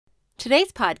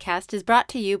Today's podcast is brought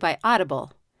to you by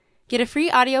Audible. Get a free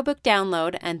audiobook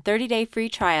download and 30-day free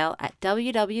trial at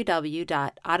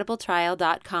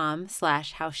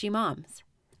www.audibletrial.com/howshemoms.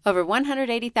 Over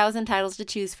 180,000 titles to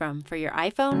choose from for your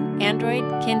iPhone,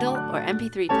 Android, Kindle, or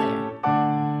MP3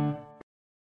 player.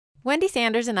 Wendy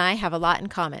Sanders and I have a lot in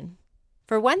common.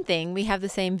 For one thing, we have the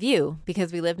same view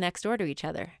because we live next door to each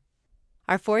other.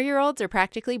 Our 4-year-olds are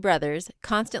practically brothers,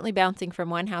 constantly bouncing from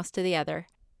one house to the other.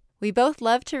 We both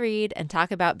love to read and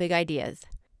talk about big ideas.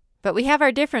 But we have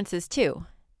our differences too.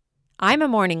 I'm a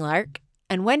morning lark,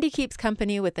 and Wendy keeps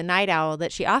company with the night owl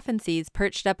that she often sees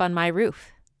perched up on my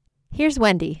roof. Here's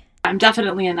Wendy. I'm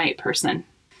definitely a night person.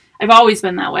 I've always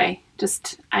been that way.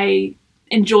 I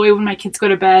enjoy when my kids go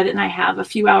to bed and I have a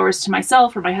few hours to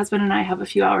myself, or my husband and I have a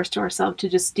few hours to ourselves to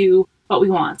just do what we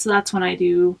want. So that's when I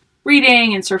do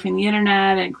reading and surfing the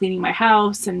internet and cleaning my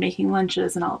house and making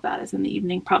lunches, and all of that is in the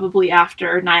evening, probably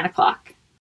after 9 o'clock.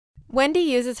 Wendy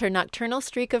uses her nocturnal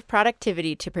streak of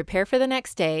productivity to prepare for the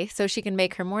next day so she can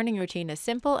make her morning routine as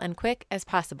simple and quick as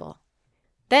possible.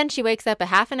 Then she wakes up a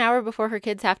half an hour before her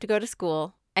kids have to go to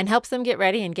school and helps them get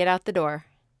ready and get out the door.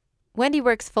 Wendy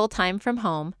works full-time from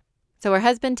home, so her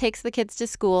husband takes the kids to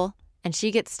school and she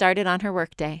gets started on her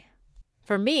workday.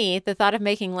 For me, the thought of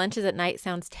making lunches at night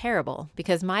sounds terrible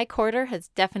because my quarter has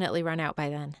definitely run out by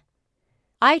then.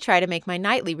 I try to make my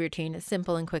nightly routine as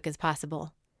simple and quick as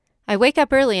possible. I wake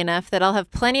up early enough that I'll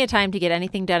have plenty of time to get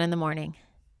anything done in the morning.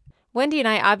 Wendy and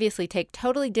I obviously take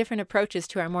totally different approaches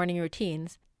to our morning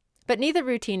routines, but neither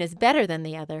routine is better than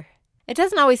the other. It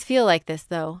doesn't always feel like this,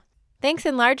 though. Thanks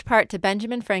in large part to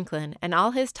Benjamin Franklin and all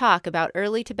his talk about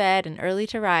early to bed and early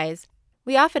to rise,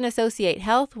 we often associate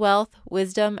health, wealth,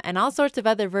 wisdom, and all sorts of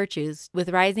other virtues with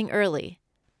rising early.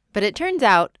 But it turns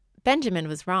out Benjamin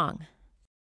was wrong.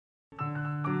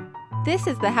 This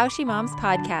is the How She Moms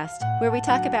podcast, where we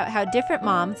talk about how different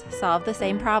moms solve the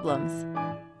same problems.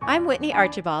 I'm Whitney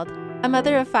Archibald, a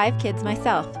mother of 5 kids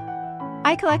myself.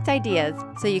 I collect ideas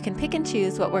so you can pick and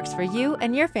choose what works for you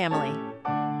and your family.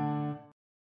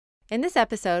 In this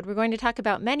episode, we're going to talk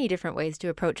about many different ways to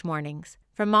approach mornings,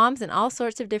 from moms in all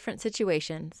sorts of different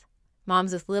situations.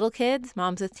 Moms with little kids,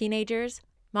 moms with teenagers,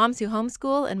 moms who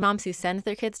homeschool and moms who send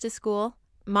their kids to school,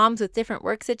 moms with different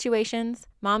work situations,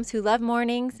 moms who love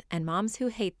mornings, and moms who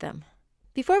hate them.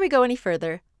 Before we go any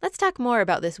further, let's talk more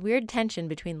about this weird tension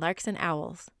between larks and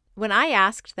owls. When I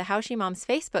asked the How She Moms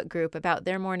Facebook group about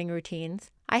their morning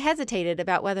routines, I hesitated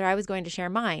about whether I was going to share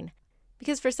mine,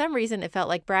 because for some reason it felt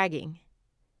like bragging.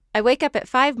 I wake up at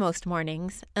 5 most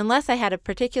mornings, unless I had a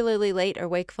particularly late or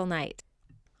wakeful night.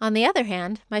 On the other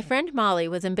hand, my friend Molly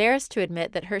was embarrassed to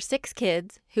admit that her 6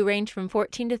 kids, who range from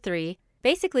 14 to 3,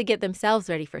 basically get themselves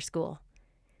ready for school.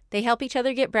 They help each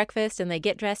other get breakfast and they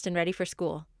get dressed and ready for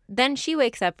school. Then she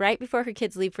wakes up right before her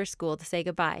kids leave for school to say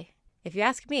goodbye. If you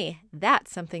ask me,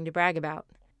 that's something to brag about.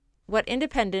 What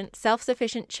independent,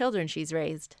 self-sufficient children she's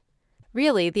raised.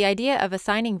 Really, the idea of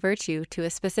assigning virtue to a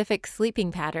specific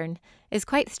sleeping pattern is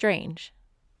quite strange.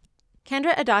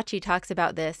 Kendra Adachi talks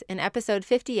about this in episode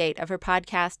 58 of her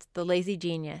podcast, The Lazy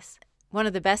Genius, one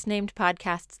of the best-named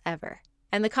podcasts ever.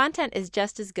 And the content is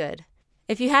just as good.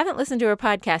 If you haven't listened to her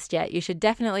podcast yet, you should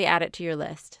definitely add it to your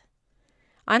list.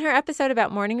 On her episode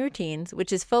about morning routines,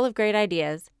 which is full of great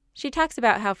ideas, she talks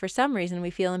about how for some reason we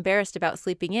feel embarrassed about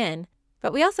sleeping in,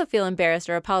 but we also feel embarrassed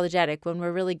or apologetic when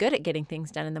we're really good at getting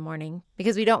things done in the morning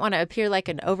because we don't want to appear like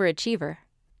an overachiever.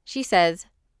 She says,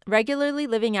 regularly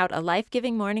living out a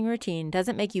life-giving morning routine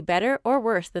doesn't make you better or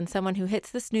worse than someone who hits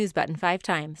the snooze button 5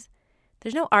 times.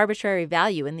 There's no arbitrary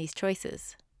value in these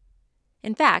choices.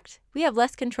 In fact, we have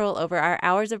less control over our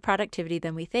hours of productivity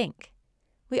than we think.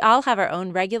 We all have our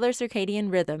own regular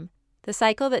circadian rhythm, the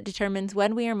cycle that determines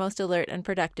when we are most alert and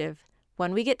productive,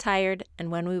 when we get tired, and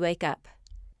when we wake up.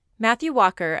 Matthew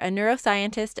Walker, a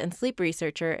neuroscientist and sleep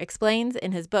researcher, explains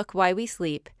in his book Why We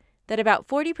Sleep that about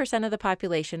 40% of the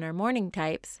population are morning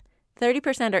types,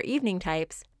 30% are evening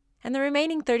types, and the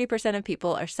remaining 30% of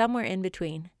people are somewhere in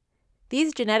between.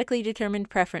 These genetically determined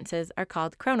preferences are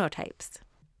called chronotypes.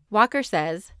 Walker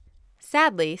says,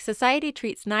 sadly, society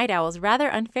treats night owls rather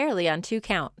unfairly on 2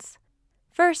 counts.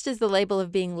 First is the label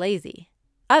of being lazy.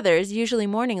 Others, usually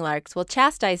morning larks, will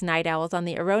chastise night owls on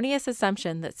the erroneous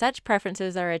assumption that such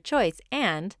preferences are a choice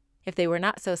and, if they were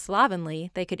not so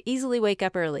slovenly, they could easily wake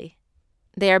up early.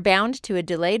 They are bound to a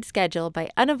delayed schedule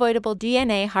by unavoidable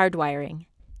DNA hardwiring.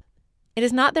 It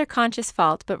is not their conscious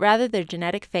fault, but rather their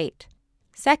genetic fate.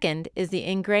 Second is the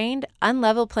ingrained,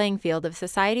 unlevel playing field of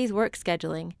society's work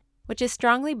scheduling, which is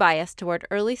strongly biased toward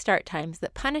early start times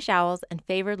that punish owls and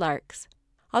favor larks.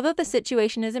 Although the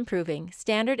situation is improving,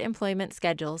 standard employment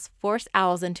schedules force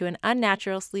owls into an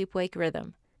unnatural sleep-wake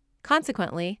rhythm.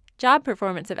 Consequently, job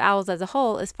performance of owls as a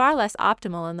whole is far less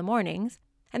optimal in the mornings,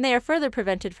 and they are further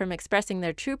prevented from expressing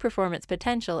their true performance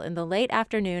potential in the late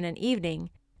afternoon and evening,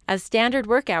 as standard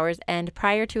work hours end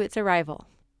prior to its arrival.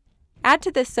 Add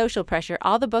to this social pressure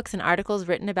all the books and articles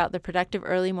written about the productive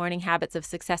early morning habits of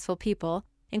successful people,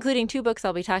 including 2 books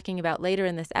I'll be talking about later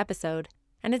in this episode,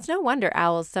 and it's no wonder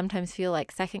owls sometimes feel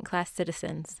like second-class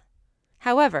citizens.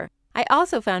 However, I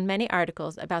also found many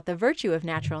articles about the virtue of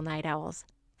natural night owls,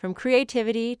 from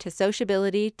creativity to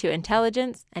sociability to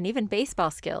intelligence and even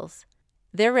baseball skills.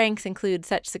 Their ranks include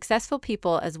such successful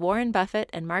people as Warren Buffett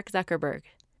and Mark Zuckerberg.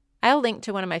 I'll link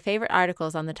to one of my favorite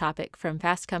articles on the topic from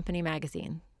Fast Company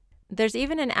magazine. There's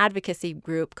even an advocacy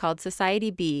group called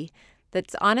Society B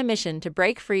that's on a mission to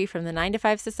break free from the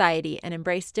 9-to-5 society and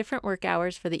embrace different work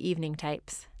hours for the evening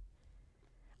types.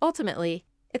 Ultimately,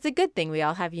 it's a good thing we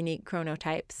all have unique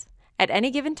chronotypes. At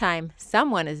any given time,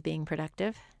 someone is being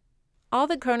productive. All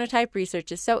the chronotype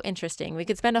research is so interesting, we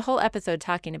could spend a whole episode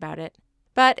talking about it.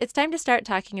 But it's time to start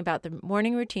talking about the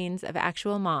morning routines of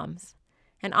actual moms.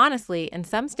 And honestly, in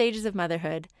some stages of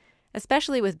motherhood,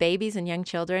 especially with babies and young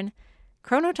children,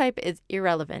 chronotype is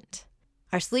irrelevant.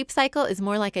 Our sleep cycle is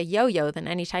more like a yo-yo than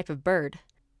any type of bird.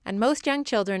 And most young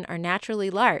children are naturally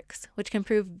larks, which can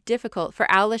prove difficult for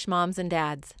owlish moms and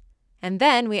dads. And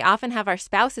then we often have our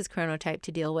spouse's chronotype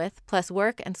to deal with, plus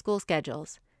work and school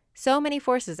schedules. So many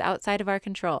forces outside of our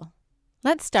control.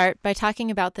 Let's start by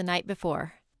talking about the night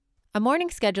before. A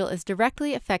morning schedule is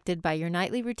directly affected by your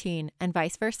nightly routine and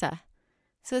vice versa.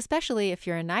 So especially if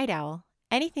you're a night owl,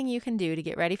 anything you can do to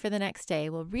get ready for the next day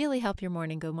will really help your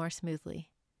morning go more smoothly.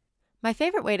 My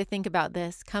favorite way to think about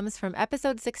this comes from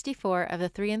episode 64 of the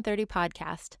 3 in 30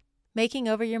 podcast, Making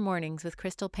Over Your Mornings with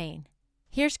Crystal Payne.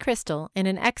 Here's Crystal in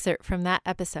an excerpt from that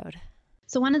episode.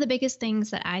 So one of the biggest things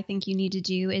that I think you need to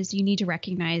do is you need to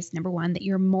recognize, number one, that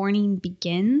your morning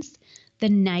begins the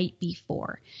night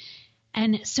before.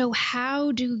 And so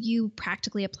how do you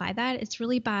practically apply that? It's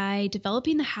really by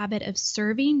developing the habit of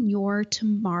serving your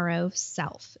tomorrow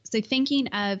self. So thinking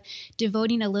of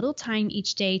devoting a little time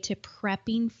each day to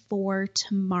prepping for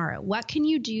tomorrow. What can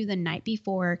you do the night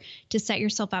before to set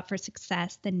yourself up for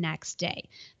success the next day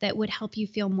that would help you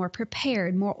feel more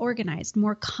prepared, more organized,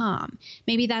 more calm?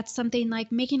 Maybe that's something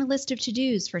like making a list of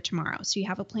to-dos for tomorrow so you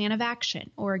have a plan of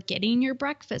action, or getting your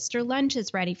breakfast or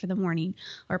lunches ready for the morning,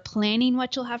 or planning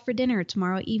what you'll have for dinner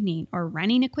tomorrow evening, or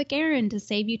running a quick errand to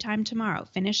save you time tomorrow,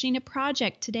 finishing a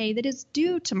project today that is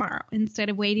due tomorrow instead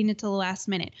of waiting until the last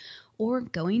minute, or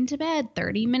going to bed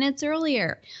 30 minutes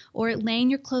earlier, or laying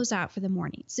your clothes out for the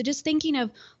morning. So just thinking of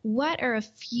what are a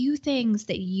few things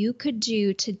that you could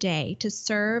do today to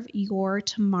serve your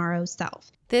tomorrow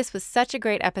self. This was such a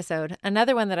great episode,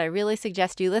 another one that I really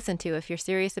suggest you listen to if you're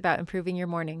serious about improving your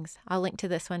mornings. I'll link to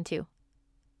this one too.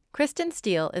 Kristen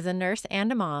Steele is a nurse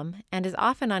and a mom and is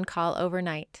often on call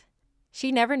overnight. She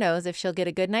never knows if she'll get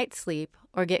a good night's sleep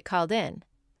or get called in.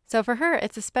 So for her,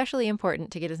 it's especially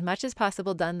important to get as much as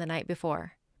possible done the night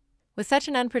before. With such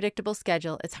an unpredictable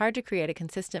schedule, it's hard to create a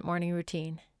consistent morning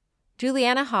routine.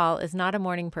 Juliana Hall is not a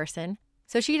morning person,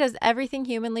 so she does everything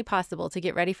humanly possible to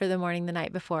get ready for the morning the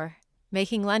night before,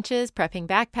 making lunches, prepping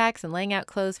backpacks, and laying out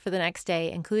clothes for the next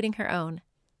day, including her own.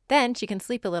 Then she can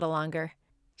sleep a little longer.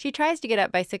 She tries to get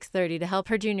up by 6:30 to help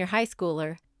her junior high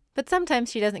schooler, but sometimes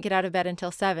she doesn't get out of bed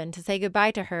until 7 to say goodbye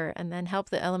to her and then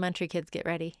help the elementary kids get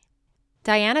ready.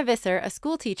 Diana Visser, a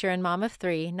school teacher and mom of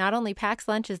 3, not only packs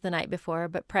lunches the night before,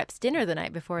 but preps dinner the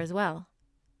night before as well.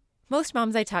 Most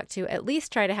moms I talk to at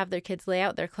least try to have their kids lay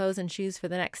out their clothes and shoes for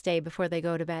the next day before they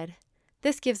go to bed.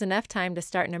 This gives enough time to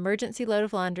start an emergency load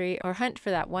of laundry or hunt for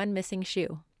that one missing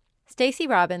shoe. Stacy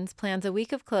Robbins plans a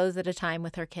week of clothes at a time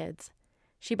with her kids.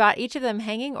 She bought each of them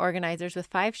hanging organizers with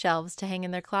 5 shelves to hang in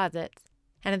their closets,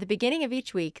 and at the beginning of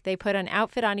each week, they put an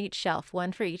outfit on each shelf,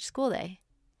 one for each school day.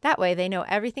 That way, they know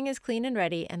everything is clean and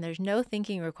ready, and there's no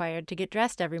thinking required to get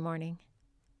dressed every morning.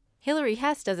 Hillary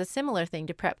Hess does a similar thing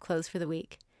to prep clothes for the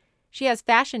week. She has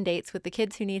fashion dates with the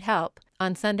kids who need help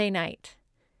on Sunday night.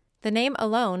 The name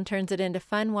alone turns it into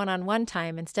fun one-on-one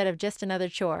time instead of just another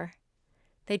chore.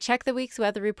 They check the week's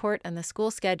weather report and the school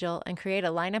schedule and create a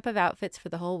lineup of outfits for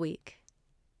the whole week.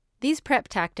 These prep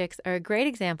tactics are a great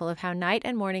example of how night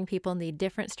and morning people need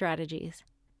different strategies.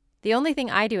 The only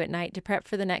thing I do at night to prep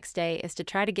for the next day is to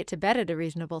try to get to bed at a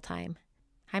reasonable time.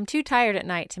 I'm too tired at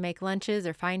night to make lunches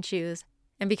or find shoes,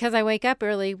 and because I wake up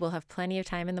early, we'll have plenty of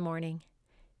time in the morning.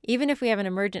 Even if we have an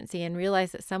emergency and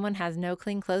realize that someone has no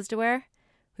clean clothes to wear,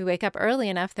 we wake up early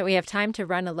enough that we have time to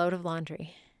run a load of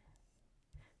laundry.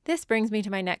 This brings me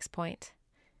to my next point.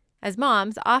 As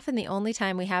moms, often the only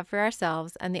time we have for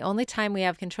ourselves and the only time we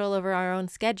have control over our own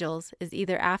schedules is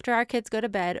either after our kids go to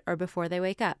bed or before they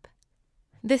wake up.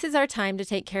 This is our time to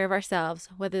take care of ourselves,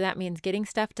 whether that means getting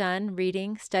stuff done,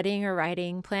 reading, studying or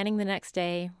writing, planning the next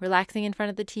day, relaxing in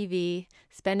front of the TV,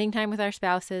 spending time with our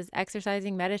spouses,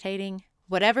 exercising, meditating,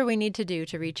 whatever we need to do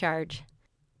to recharge.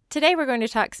 Today we're going to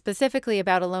talk specifically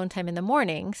about alone time in the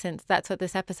morning, since that's what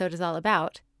this episode is all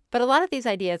about. But a lot of these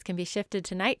ideas can be shifted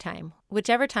to nighttime,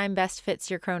 whichever time best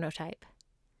fits your chronotype.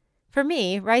 For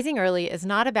me, rising early is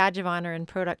not a badge of honor in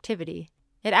productivity.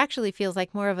 It actually feels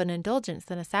like more of an indulgence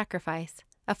than a sacrifice,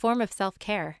 a form of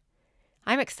self-care.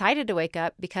 I'm excited to wake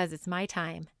up because it's my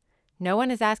time. No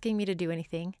one is asking me to do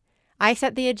anything. I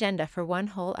set the agenda for one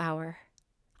whole hour.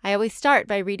 I always start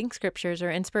by reading scriptures or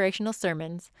inspirational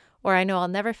sermons, or I know I'll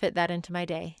never fit that into my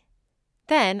day.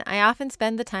 Then, I often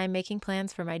spend the time making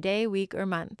plans for my day, week, or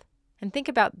month, and think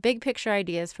about big picture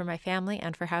ideas for my family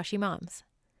and for How She Moms.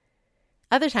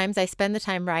 Other times, I spend the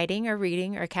time writing or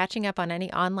reading or catching up on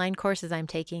any online courses I'm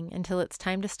taking until it's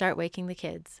time to start waking the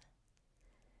kids.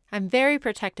 I'm very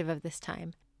protective of this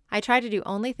time. I try to do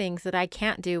only things that I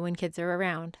can't do when kids are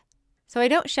around. So I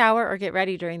don't shower or get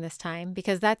ready during this time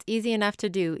because that's easy enough to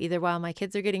do either while my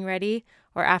kids are getting ready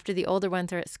or after the older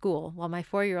ones are at school while my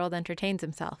 4-year-old entertains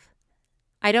himself.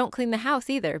 I don't clean the house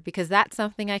either because that's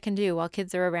something I can do while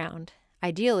kids are around,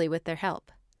 ideally with their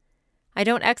help. I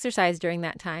don't exercise during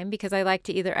that time because I like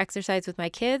to either exercise with my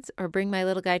kids or bring my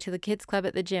little guy to the kids club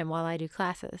at the gym while I do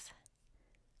classes.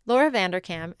 Laura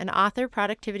Vanderkam, an author,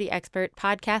 productivity expert,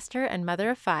 podcaster, and mother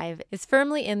of 5, is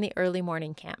firmly in the early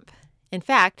morning camp. In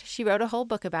fact, she wrote a whole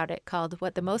book about it called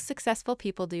What the Most Successful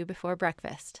People Do Before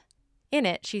Breakfast. In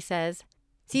it, she says,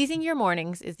 "Seizing your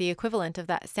mornings is the equivalent of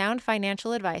that sound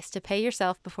financial advice to pay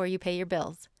yourself before you pay your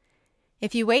bills.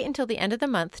 If you wait until the end of the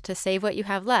month to save what you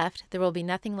have left, there will be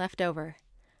nothing left over.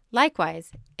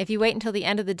 Likewise, if you wait until the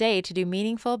end of the day to do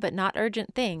meaningful but not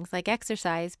urgent things like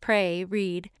exercise, pray,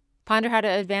 read, ponder how to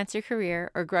advance your career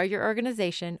or grow your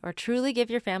organization or truly give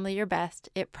your family your best,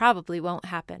 it probably won't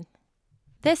happen."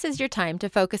 This is your time to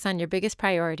focus on your biggest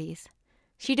priorities.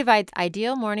 She divides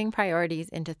ideal morning priorities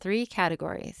into 3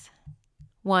 categories.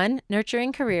 1.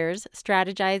 Nurturing careers,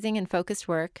 strategizing and focused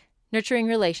work, nurturing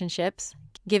relationships,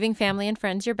 giving family and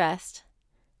friends your best,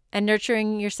 and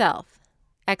nurturing yourself,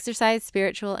 exercise,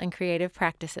 spiritual, and creative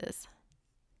practices.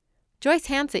 Joyce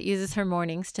Hansett uses her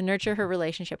mornings to nurture her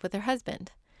relationship with her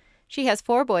husband. She has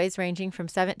 4 boys ranging from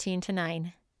 17 to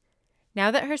 9.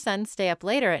 Now that her sons stay up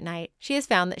later at night, she has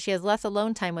found that she has less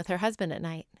alone time with her husband at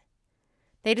night.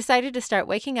 They decided to start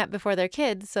waking up before their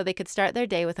kids so they could start their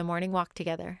day with a morning walk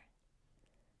together.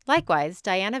 Likewise,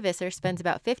 Diana Visser spends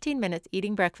about 15 minutes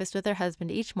eating breakfast with her husband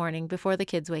each morning before the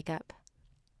kids wake up.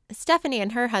 Stephanie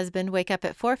and her husband wake up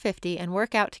at 4:50 and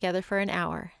work out together for an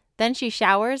hour. Then she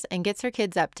showers and gets her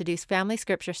kids up to do family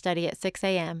scripture study at 6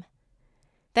 a.m.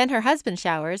 Then her husband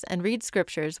showers and reads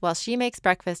scriptures while she makes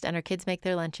breakfast and her kids make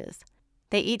their lunches.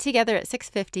 They eat together at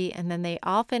 6:50 and then they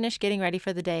all finish getting ready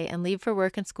for the day and leave for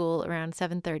work and school around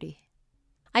 7:30.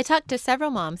 I talked to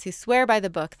several moms who swear by the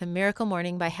book The Miracle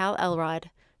Morning by Hal Elrod,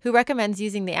 who recommends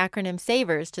using the acronym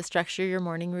SAVERS to structure your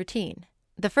morning routine.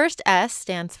 The first S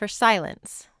stands for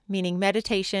silence, meaning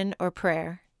meditation or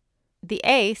prayer. The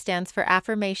A stands for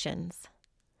affirmations.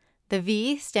 The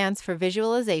V stands for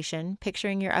visualization,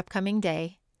 picturing your upcoming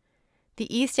day.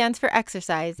 The E stands for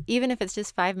exercise, even if it's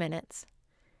just 5 minutes.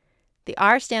 The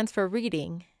R stands for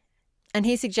reading, and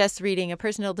he suggests reading a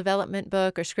personal development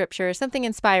book or scripture or something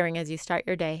inspiring as you start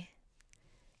your day.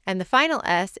 And the final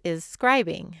S is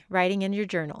scribing, writing in your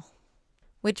journal.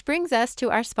 Which brings us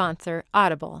to our sponsor,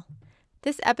 Audible.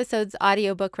 This episode's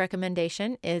audiobook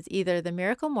recommendation is either The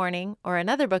Miracle Morning or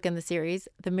another book in the series,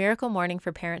 The Miracle Morning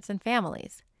for Parents and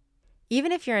Families.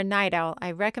 Even if you're a night owl, I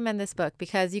recommend this book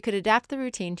because you could adapt the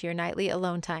routine to your nightly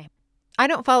alone time. I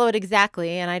don't follow it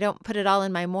exactly, and I don't put it all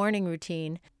in my morning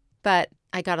routine, but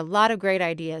I got a lot of great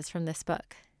ideas from this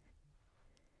book.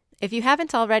 If you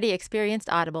haven't already experienced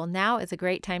Audible, now is a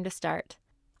great time to start.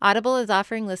 Audible is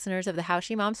offering listeners of the How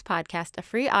She Moms podcast a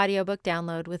free audiobook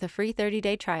download with a free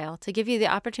 30-day trial to give you the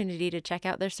opportunity to check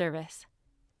out their service.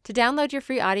 To download your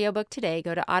free audiobook today,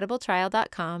 go to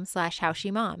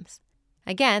audibletrial.com/howshemoms.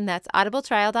 Again, that's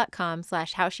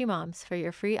audibletrial.com/howshemoms for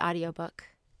your free audiobook.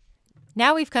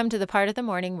 Now we've come to the part of the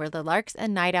morning where the larks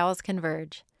and night owls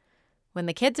converge. When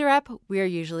the kids are up, we're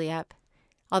usually up.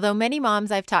 Although many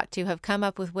moms I've talked to have come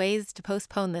up with ways to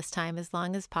postpone this time as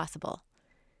long as possible.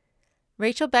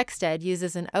 Rachel Beckstead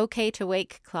uses an OK to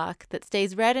wake clock that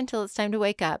stays red until it's time to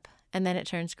wake up, and then it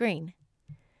turns green.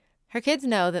 Her kids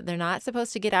know that they're not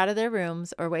supposed to get out of their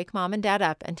rooms or wake mom and dad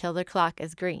up until their clock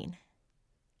is green.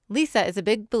 Lisa is a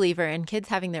big believer in kids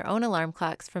having their own alarm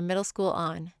clocks from middle school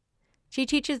on. She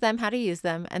teaches them how to use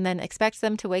them and then expects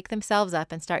them to wake themselves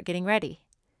up and start getting ready.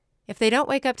 If they don't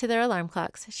wake up to their alarm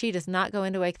clocks, she does not go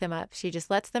in to wake them up. She just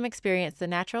lets them experience the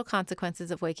natural consequences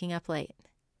of waking up late.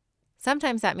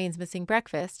 Sometimes that means missing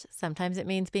breakfast. Sometimes it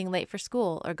means being late for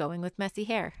school or going with messy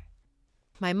hair.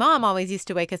 My mom always used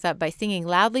to wake us up by singing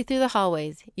loudly through the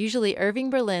hallways, usually Irving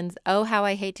Berlin's "Oh, How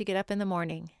I Hate to Get Up in the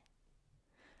Morning."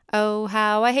 Oh,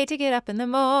 how I hate to get up in the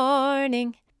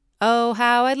morning. Oh,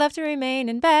 how I'd love to remain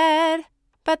in bed.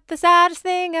 But the saddest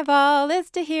thing of all is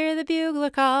to hear the bugler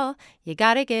call. You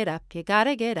gotta get up, you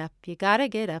gotta get up, you gotta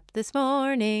get up this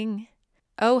morning.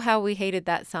 Oh, how we hated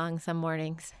that song some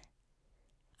mornings.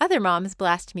 Other moms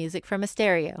blast music from a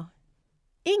stereo.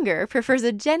 Inger prefers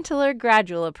a gentler,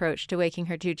 gradual approach to waking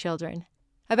her 2 children.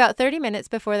 About 30 minutes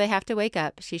before they have to wake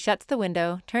up, she shuts the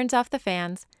window, turns off the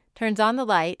fans, turns on the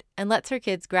light, and lets her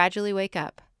kids gradually wake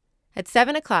up. At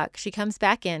 7 o'clock, she comes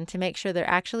back in to make sure they're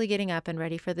actually getting up and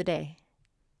ready for the day.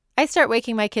 I start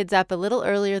waking my kids up a little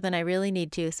earlier than I really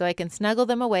need to so I can snuggle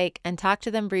them awake and talk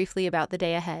to them briefly about the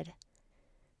day ahead.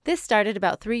 This started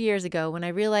about 3 years ago when I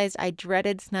realized I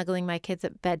dreaded snuggling my kids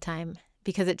at bedtime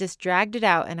because it just dragged it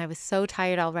out and I was so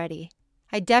tired already.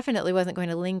 I definitely wasn't going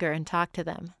to linger and talk to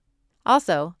them.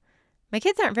 Also, my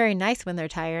kids aren't very nice when they're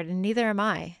tired, and neither am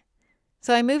I.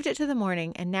 So I moved it to the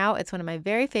morning, and now it's one of my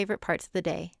very favorite parts of the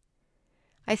day.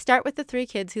 I start with the 3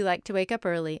 kids who like to wake up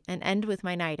early and end with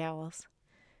my night owls.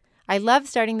 I love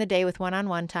starting the day with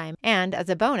one-on-one time, and as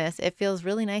a bonus, it feels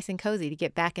really nice and cozy to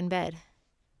get back in bed.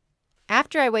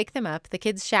 After I wake them up, the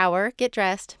kids shower, get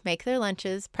dressed, make their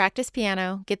lunches, practice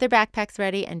piano, get their backpacks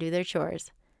ready, and do their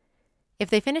chores. If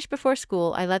they finish before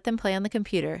school, I let them play on the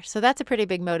computer, so that's a pretty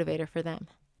big motivator for them.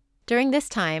 During this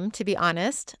time, to be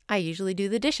honest, I usually do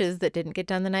the dishes that didn't get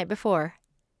done the night before.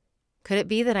 Could it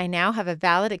be that I now have a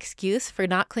valid excuse for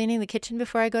not cleaning the kitchen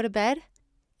before I go to bed?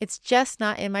 It's just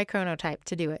not in my chronotype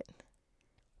to do it.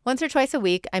 Once or twice a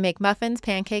week, I make muffins,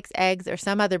 pancakes, eggs, or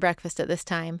some other breakfast at this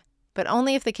time, but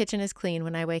only if the kitchen is clean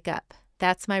when I wake up.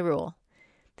 That's my rule.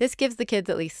 This gives the kids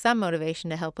at least some motivation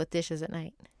to help with dishes at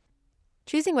night.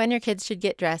 Choosing when your kids should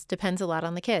get dressed depends a lot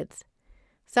on the kids.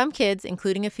 Some kids,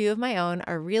 including a few of my own,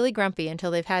 are really grumpy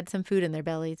until they've had some food in their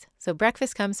bellies, so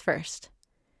breakfast comes first.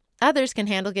 Others can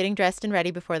handle getting dressed and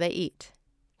ready before they eat.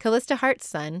 Callista Hart's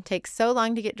son takes so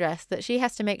long to get dressed that she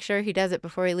has to make sure he does it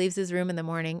before he leaves his room in the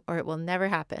morning, or it will never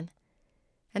happen.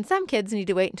 And some kids need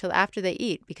to wait until after they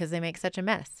eat because they make such a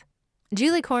mess.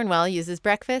 Julie Cornwell uses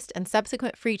breakfast and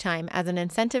subsequent free time as an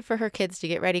incentive for her kids to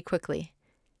get ready quickly.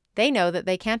 They know that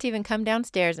they can't even come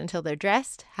downstairs until they're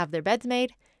dressed, have their beds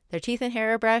made, their teeth and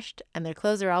hair are brushed, and their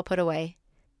clothes are all put away.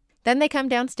 Then they come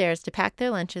downstairs to pack their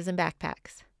lunches and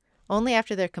backpacks. Only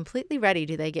after they're completely ready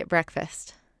do they get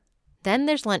breakfast. Then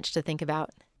there's lunch to think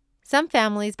about. Some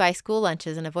families buy school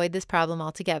lunches and avoid this problem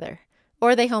altogether,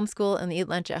 or they homeschool and eat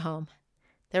lunch at home.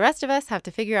 The rest of us have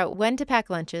to figure out when to pack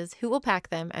lunches, who will pack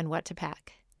them, and what to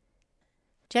pack.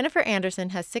 Jennifer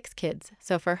Anderson has 6 kids,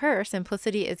 so for her,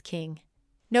 simplicity is king.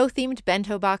 No themed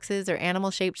bento boxes or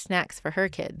animal-shaped snacks for her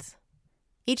kids.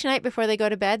 Each night before they go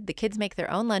to bed, the kids make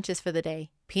their own lunches for the day: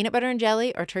 peanut butter and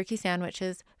jelly or turkey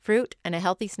sandwiches, fruit, and a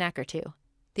healthy snack or 2.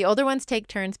 The older ones take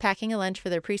turns packing a lunch for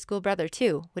their preschool brother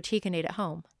too, which he can eat at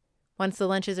home. Once the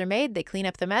lunches are made, they clean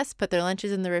up the mess, put their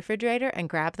lunches in the refrigerator, and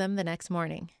grab them the next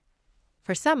morning.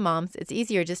 For some moms, it's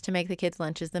easier just to make the kids'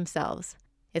 lunches themselves.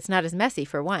 It's not as messy,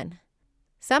 for one.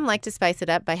 Some like to spice it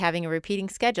up by having a repeating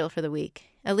schedule for the week,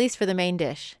 at least for the main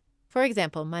dish. For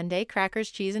example, Monday,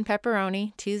 crackers, cheese, and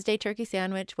pepperoni; Tuesday, turkey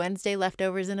sandwich; Wednesday,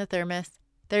 leftovers in a thermos;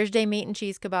 Thursday, meat and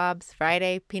cheese kebabs;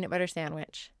 Friday, peanut butter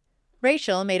sandwich.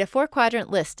 Rachel made a 4-quadrant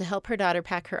list to help her daughter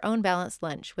pack her own balanced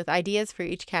lunch with ideas for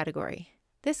each category.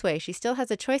 This way, she still has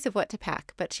a choice of what to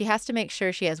pack, but she has to make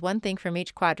sure she has one thing from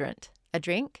each quadrant: a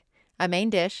drink, a main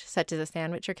dish, such as a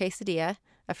sandwich or quesadilla,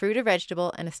 a fruit or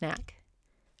vegetable, and a snack.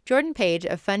 Jordan Page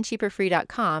of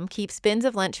FunCheaperFree.com keeps bins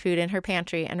of lunch food in her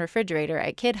pantry and refrigerator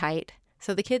at kid height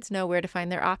so the kids know where to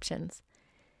find their options.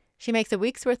 She makes a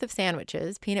week's worth of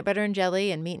sandwiches, peanut butter and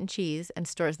jelly, and meat and cheese, and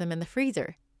stores them in the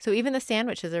freezer, so even the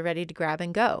sandwiches are ready to grab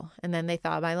and go, and then they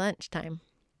thaw by lunchtime.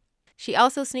 She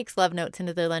also sneaks love notes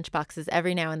into their lunch boxes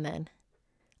every now and then.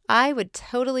 I would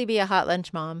totally be a hot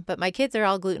lunch mom, but my kids are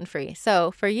all gluten-free,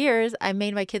 so for years I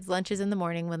made my kids lunches in the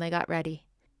morning when they got ready.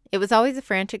 It was always a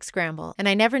frantic scramble, and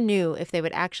I never knew if they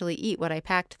would actually eat what I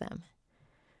packed them.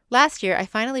 Last year, I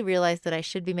finally realized that I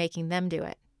should be making them do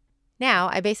it. Now,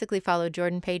 I basically follow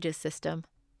Jordan Page's system.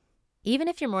 Even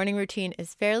if your morning routine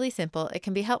is fairly simple, it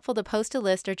can be helpful to post a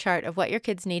list or chart of what your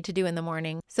kids need to do in the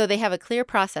morning so they have a clear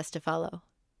process to follow.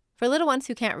 For little ones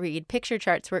who can't read, picture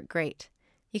charts work great.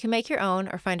 You can make your own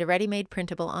or find a ready-made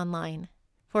printable online.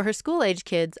 For her school-age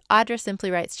kids, Audra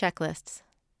simply writes checklists.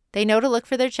 They know to look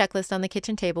for their checklist on the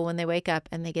kitchen table when they wake up,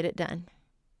 and they get it done.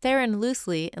 Theron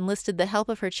loosely enlisted the help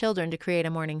of her children to create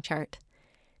a morning chart.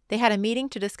 They had a meeting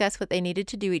to discuss what they needed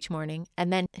to do each morning,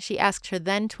 and then she asked her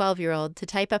then 12-year-old to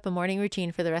type up a morning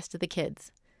routine for the rest of the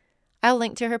kids. I'll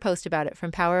link to her post about it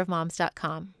from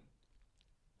powerofmoms.com.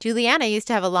 Juliana used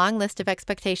to have a long list of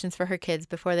expectations for her kids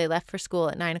before they left for school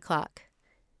at 9 o'clock.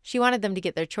 She wanted them to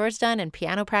get their chores done and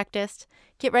piano practiced,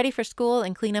 get ready for school,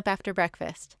 and clean up after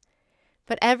breakfast.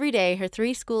 But every day, her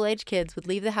 3 school-age kids would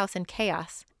leave the house in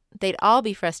chaos. They'd all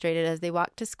be frustrated as they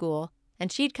walked to school,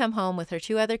 and she'd come home with her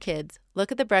 2 other kids,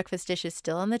 look at the breakfast dishes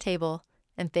still on the table,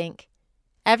 and think,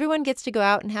 everyone gets to go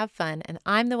out and have fun, and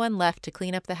I'm the one left to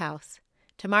clean up the house.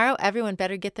 Tomorrow, everyone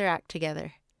better get their act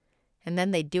together. And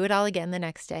then they'd do it all again the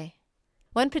next day.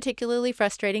 One particularly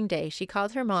frustrating day, she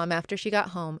called her mom after she got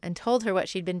home and told her what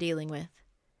she'd been dealing with.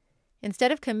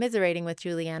 Instead of commiserating with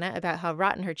Juliana about how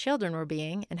rotten her children were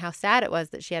being and how sad it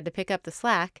was that she had to pick up the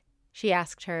slack, she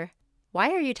asked her, "Why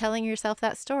are you telling yourself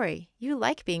that story? You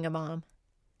like being a mom."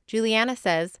 Juliana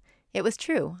says, "It was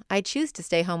true. I choose to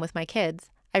stay home with my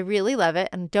kids. I really love it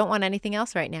and don't want anything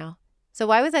else right now. So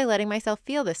why was I letting myself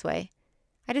feel this way?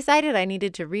 I decided I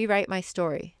needed to rewrite my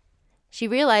story." She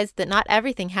realized that not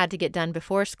everything had to get done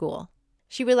before school.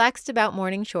 She relaxed about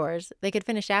morning chores they could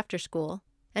finish after school,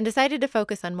 and decided to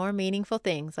focus on more meaningful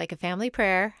things like a family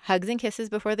prayer, hugs and kisses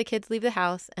before the kids leave the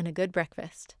house, and a good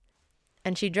breakfast.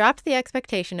 And she dropped the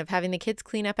expectation of having the kids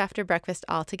clean up after breakfast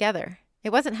altogether.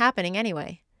 It wasn't happening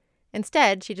anyway.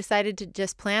 Instead, she decided to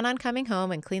just plan on coming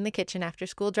home and clean the kitchen after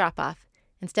school drop-off,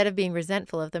 instead of being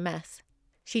resentful of the mess.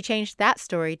 She changed that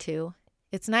story to,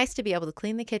 "It's nice to be able to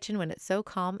clean the kitchen when it's so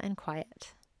calm and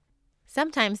quiet."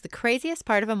 Sometimes the craziest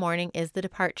part of a morning is the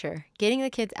departure, getting the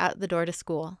kids out the door to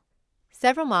school.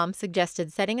 Several moms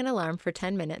suggested setting an alarm for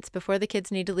 10 minutes before the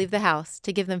kids need to leave the house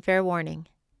to give them fair warning.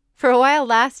 For a while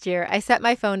last year, I set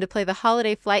my phone to play the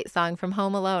holiday flight song from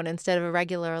Home Alone instead of a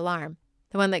regular alarm,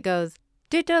 the one that goes,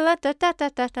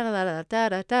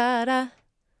 "Do-da-la-da-da-da-da-da-da-da-da-da."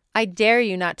 I dare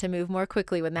you not to move more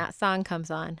quickly when that song comes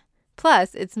on.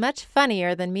 Plus, it's much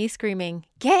funnier than me screaming,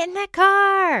 "Get in the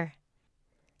car!"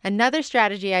 Another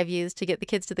strategy I've used to get the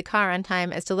kids to the car on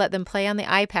time is to let them play on the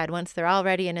iPad once they're all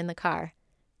ready and in the car.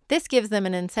 This gives them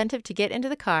an incentive to get into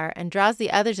the car and draws the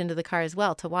others into the car as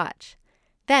well to watch.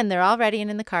 Then they're all ready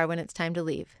and in the car when it's time to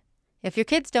leave. If your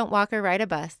kids don't walk or ride a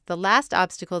bus, the last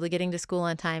obstacle to getting to school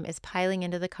on time is piling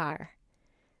into the car.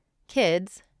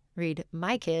 Kids, read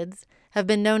my kids, have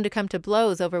been known to come to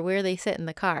blows over where they sit in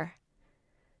the car.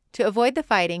 To avoid the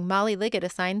fighting, Molly Liggett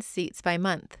assigns seats by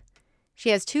month. She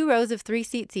has 2 rows of 3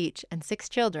 seats each and 6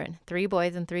 children, 3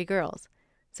 boys and 3 girls.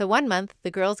 So one month,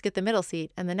 the girls get the middle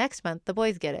seat, and the next month, the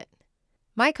boys get it.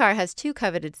 My car has 2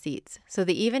 coveted seats, so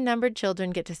the even-numbered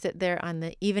children get to sit there on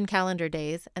the even calendar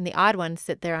days, and the odd ones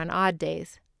sit there on odd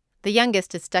days. The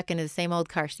youngest is stuck in his same old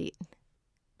car seat.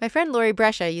 My friend Lori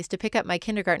Brescia used to pick up my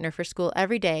kindergartner for school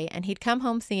every day, and he'd come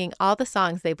home singing all the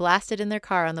songs they blasted in their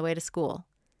car on the way to school.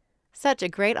 Such a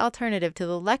great alternative to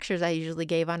the lectures I usually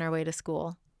gave on our way to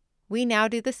school. We now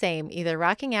do the same, either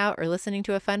rocking out or listening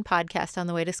to a fun podcast on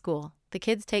the way to school. The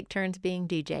kids take turns being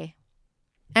DJ.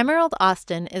 Emerald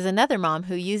Austin is another mom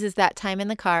who uses that time in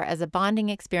the car as a bonding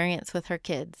experience with her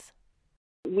kids.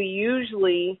 We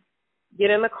usually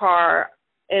get in the car,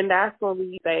 and that's when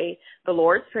we say the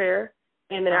Lord's Prayer.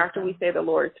 And then after we say the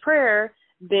Lord's Prayer,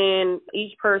 then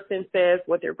each person says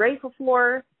what they're grateful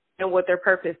for and what their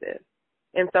purpose is.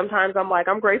 And sometimes I'm like,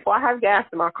 I'm grateful I have gas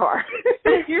in my car,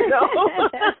 you know.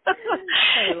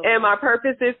 And my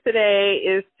purpose is today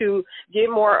is to get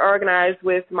more organized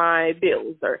with my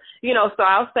bills, or, you know, so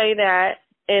I'll say that.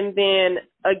 And then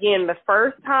again, the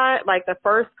first time, like the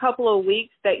first couple of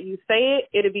weeks that you say it,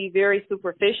 it'll be very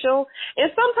superficial.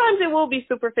 And sometimes it will be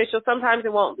superficial. Sometimes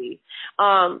it won't be.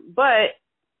 But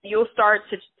you'll start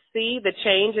to see the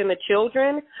change in the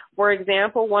children. For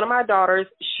example, one of my daughters,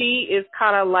 she is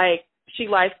kind of like, she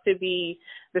likes to be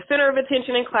the center of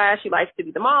attention in class. She likes to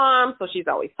be the mom. So she's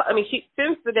always,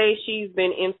 since the day she's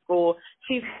been in school,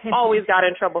 she's always got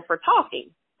in trouble for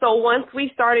talking. So once we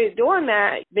started doing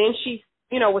that, then she,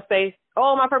 would say,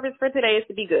 "Oh, my purpose for today is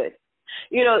to be good."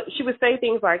 She would say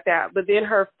things like that. But then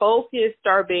her focus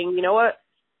started being, you know what,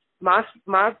 my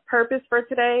purpose for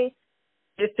today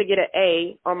is to get an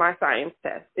A on my science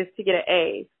test, is to get an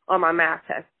A on my math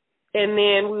test. And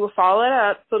then we will follow it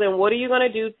up. So then what are you going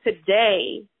to do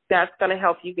today that's going to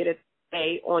help you get an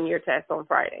A on your test on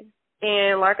Friday?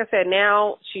 And like I said,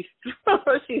 now she's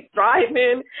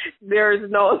thriving. There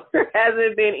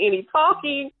hasn't been any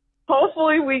talking.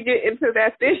 hopefully we get into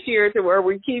that this year to where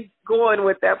we keep going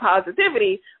with that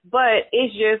positivity, but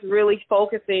it's just really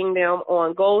focusing them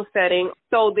on goal setting.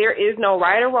 So there is no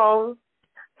right or wrong.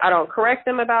 I don't correct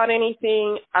them about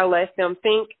anything. I let them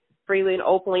think freely and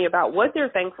openly about what they're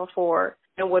thankful for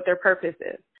and what their purpose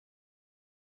is.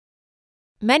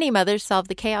 Many mothers solve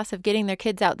the chaos of getting their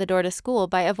kids out the door to school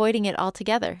by avoiding it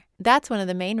altogether. That's one of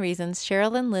the main reasons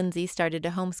Sherilyn Lindsay started to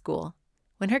homeschool.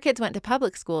 When her kids went to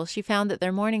public school, she found that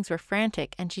their mornings were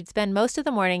frantic, and she'd spend most of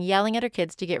the morning yelling at her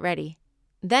kids to get ready.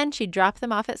 Then she'd drop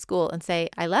them off at school and say,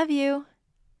 "I love you."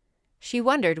 She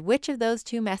wondered which of those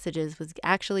two messages was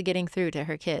actually getting through to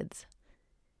her kids.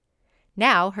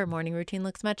 Now her morning routine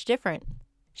looks much different.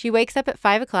 She wakes up at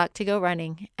 5 o'clock to go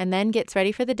running, and then gets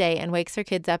ready for the day and wakes her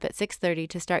kids up at 6:30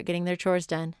 to start getting their chores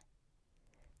done.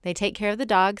 They take care of the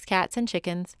dogs, cats, and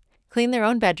chickens, clean their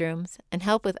own bedrooms, and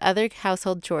help with other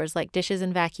household chores like dishes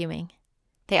and vacuuming.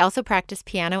 They also practice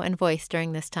piano and voice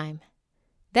during this time.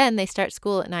 Then they start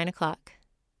school at 9 o'clock.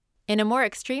 In a more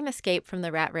extreme escape from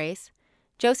the rat race,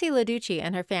 Josie LaDucci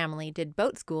and her family did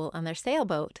boat school on their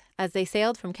sailboat as they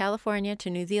sailed from California to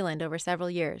New Zealand over several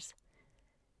years.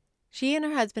 She and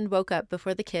her husband woke up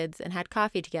before the kids and had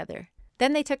coffee together.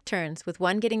 Then they took turns, with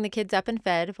one getting the kids up and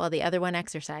fed while the other one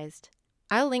exercised.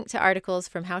 I'll link to articles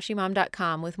from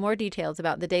HowSheMom.com with more details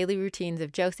about the daily routines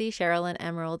of Josie, Sherilyn,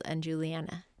 Emerald, and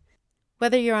Juliana.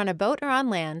 Whether you're on a boat or on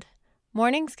land,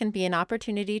 mornings can be an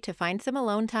opportunity to find some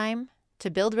alone time, to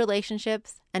build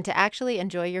relationships, and to actually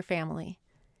enjoy your family.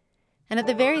 And at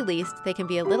the very least, they can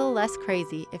be a little less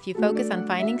crazy if you focus on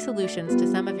finding solutions to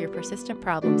some of your persistent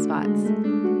problem spots.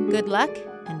 Good luck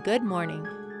and good morning.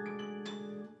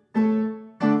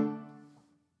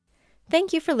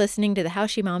 Thank you for listening to the How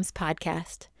She Moms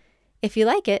podcast. If you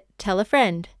like it, tell a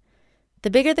friend. The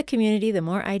bigger the community, the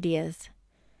more ideas.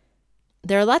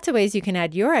 There are lots of ways you can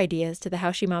add your ideas to the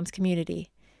How She Moms community.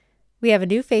 We have a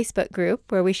new Facebook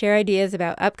group where we share ideas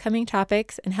about upcoming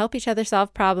topics and help each other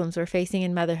solve problems we're facing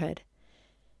in motherhood.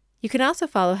 You can also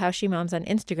follow How She Moms on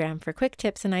Instagram for quick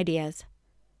tips and ideas.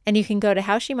 And you can go to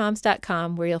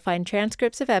HowSheMoms.com where you'll find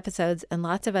transcripts of episodes and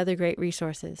lots of other great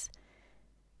resources.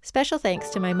 Special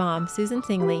thanks to my mom, Susan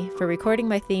Singley, for recording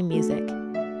my theme music.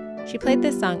 She played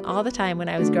this song all the time when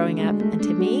I was growing up, and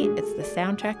to me, it's the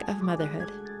soundtrack of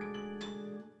motherhood.